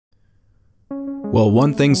Well,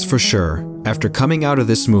 one thing's for sure. After coming out of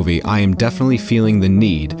this movie, I am definitely feeling the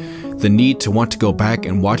need to want to go back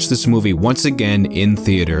and watch this movie once again in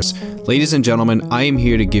theaters. Ladies and gentlemen, I am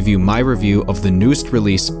here to give you my review of the newest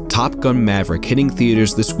release, Top Gun Maverick, hitting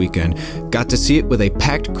theaters this weekend. Got to see it with a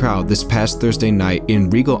packed crowd this past Thursday night in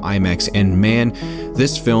Regal IMAX, and man,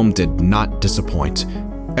 this film did not disappoint.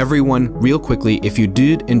 Everyone, real quickly, if you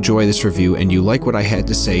did enjoy this review and you like what I had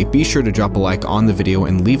to say, be sure to drop a like on the video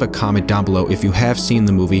and leave a comment down below if you have seen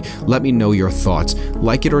the movie. Let me know your thoughts.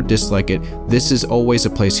 Like it or dislike it, this is always a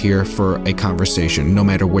place here for a conversation, no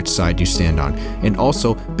matter which side you stand on. And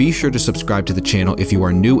also, be sure to subscribe to the channel if you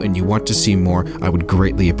are new and you want to see more. I would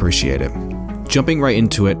greatly appreciate it. Jumping right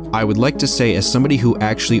into it, I would like to say, as somebody who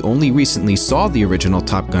actually only recently saw the original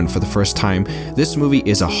Top Gun for the first time, this movie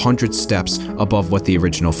is 100 steps above what the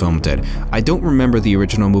original film did. I don't remember the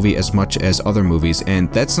original movie as much as other movies, and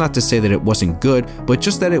that's not to say that it wasn't good, but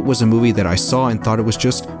just that it was a movie that I saw and thought it was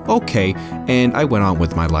just okay, and I went on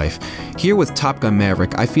with my life. Here with Top Gun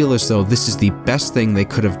Maverick, I feel as though this is the best thing they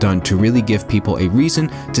could have done to really give people a reason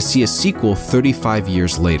to see a sequel 35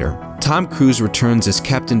 years later. Tom Cruise returns as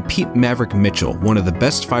Captain Pete Maverick Mitchell, one of the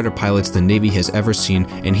best fighter pilots the Navy has ever seen,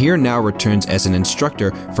 and here now returns as an instructor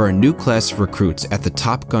for a new class of recruits at the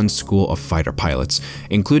Top Gun School of Fighter Pilots.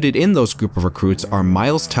 Included in those group of recruits are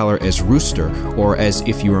Miles Teller as Rooster, or as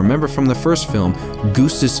if you remember from the first film,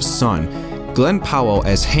 Goose's son, Glenn Powell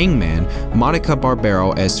as Hangman, Monica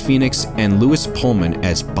Barbaro as Phoenix, and Louis Pullman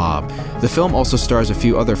as Bob. The film also stars a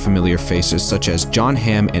few other familiar faces such as John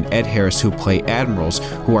Hamm and Ed Harris, who play admirals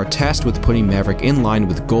who are tasked with putting Maverick in line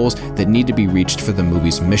with goals that need to be reached for the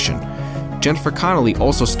movie's mission. Jennifer Connelly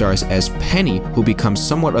also stars as Penny, who becomes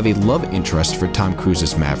somewhat of a love interest for Tom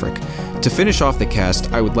Cruise's Maverick. To finish off the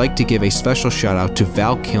cast, I would like to give a special shout out to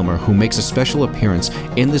Val Kilmer, who makes a special appearance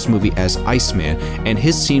in this movie as Iceman, and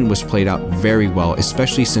his scene was played out very well,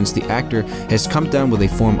 especially since the actor has come down with a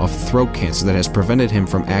form of throat cancer that has prevented him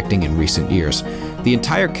from acting in recent years. The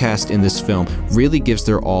entire cast in this film really gives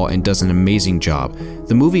their all and does an amazing job.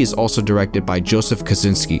 The movie is also directed by Joseph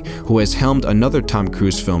Kosinski, who has helmed another Tom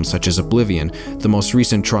Cruise film such as Oblivion, the most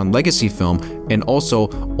recent Tron Legacy film, and also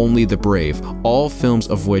Only the Brave, all films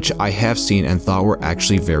of which I have seen and thought were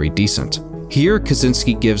actually very decent. Here,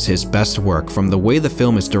 Kosinski gives his best work, from the way the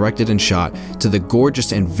film is directed and shot, to the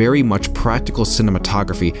gorgeous and very much practical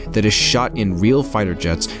cinematography that is shot in real fighter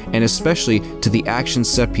jets, and especially to the action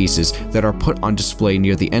set pieces that are put on display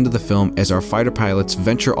near the end of the film as our fighter pilots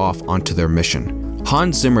venture off onto their mission.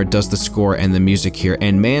 Hans Zimmer does the score and the music here,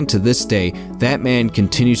 and man, to this day, that man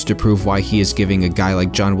continues to prove why he is giving a guy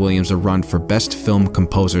like John Williams a run for best film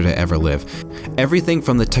composer to ever live. Everything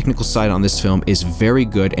from the technical side on this film is very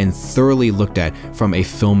good and thoroughly looked at from a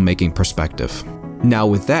filmmaking perspective. Now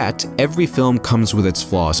with that, every film comes with its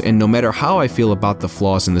flaws, and no matter how I feel about the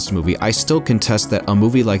flaws in this movie, I still contest that a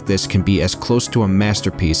movie like this can be as close to a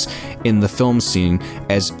masterpiece in the film scene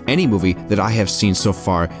as any movie that I have seen so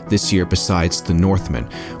far this year besides The Northman.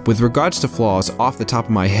 With regards to flaws, off the top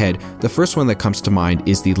of my head, the first one that comes to mind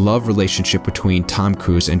is the love relationship between Tom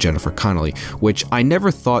Cruise and Jennifer Connelly, which I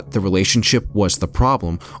never thought the relationship was the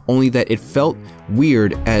problem, only that it felt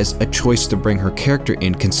weird as a choice to bring her character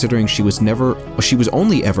in, considering she was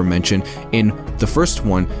only ever mentioned in the first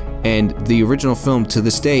one, and the original film. To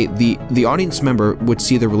this day, the audience member would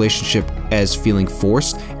see the relationship as feeling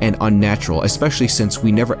forced and unnatural, especially since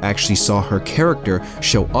we never actually saw her character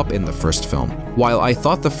show up in the first film. While I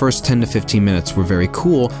thought the first 10 to 15 minutes were very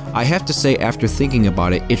cool, I have to say after thinking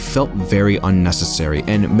about it, it felt very unnecessary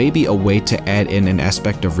and maybe a way to add in an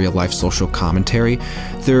aspect of real-life social commentary.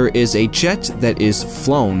 There is a jet that is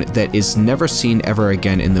flown that is never seen ever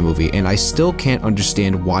again in the movie, and I still can't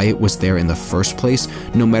understand why it was there in the first place,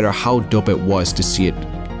 no matter how dope it was to see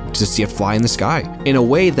it fly in the sky. In a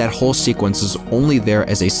way, that whole sequence is only there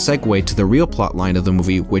as a segue to the real plot line of the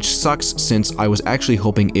movie, which sucks since I was actually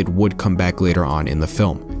hoping it would come back later on in the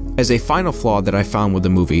film. As a final flaw that I found with the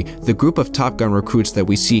movie, the group of Top Gun recruits that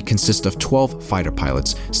we see consist of 12 fighter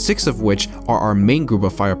pilots, 6 of which are our main group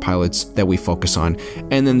of fighter pilots that we focus on,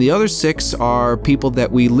 and then the other 6 are people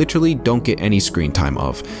that we literally don't get any screen time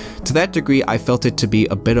of. To that degree, I felt it to be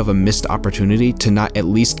a bit of a missed opportunity to not at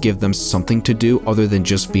least give them something to do other than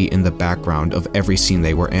just be in the background of every scene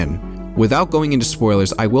they were in. Without going into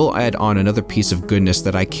spoilers, I will add on another piece of goodness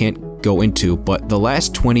that I can't go into, but the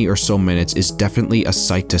last 20 or so minutes is definitely a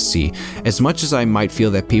sight to see. As much as I might feel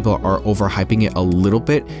that people are overhyping it a little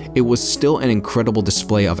bit, it was still an incredible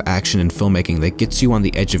display of action and filmmaking that gets you on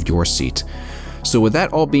the edge of your seat. So with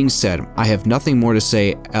that all being said, I have nothing more to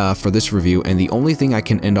say for this review, and the only thing I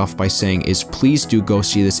can end off by saying is please do go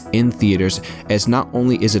see this in theaters, as not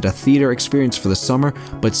only is it a theater experience for the summer,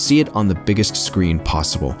 but see it on the biggest screen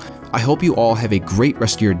possible. I hope you all have a great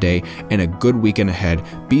rest of your day and a good weekend ahead.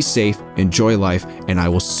 Be safe, enjoy life, and I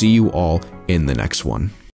will see you all in the next one.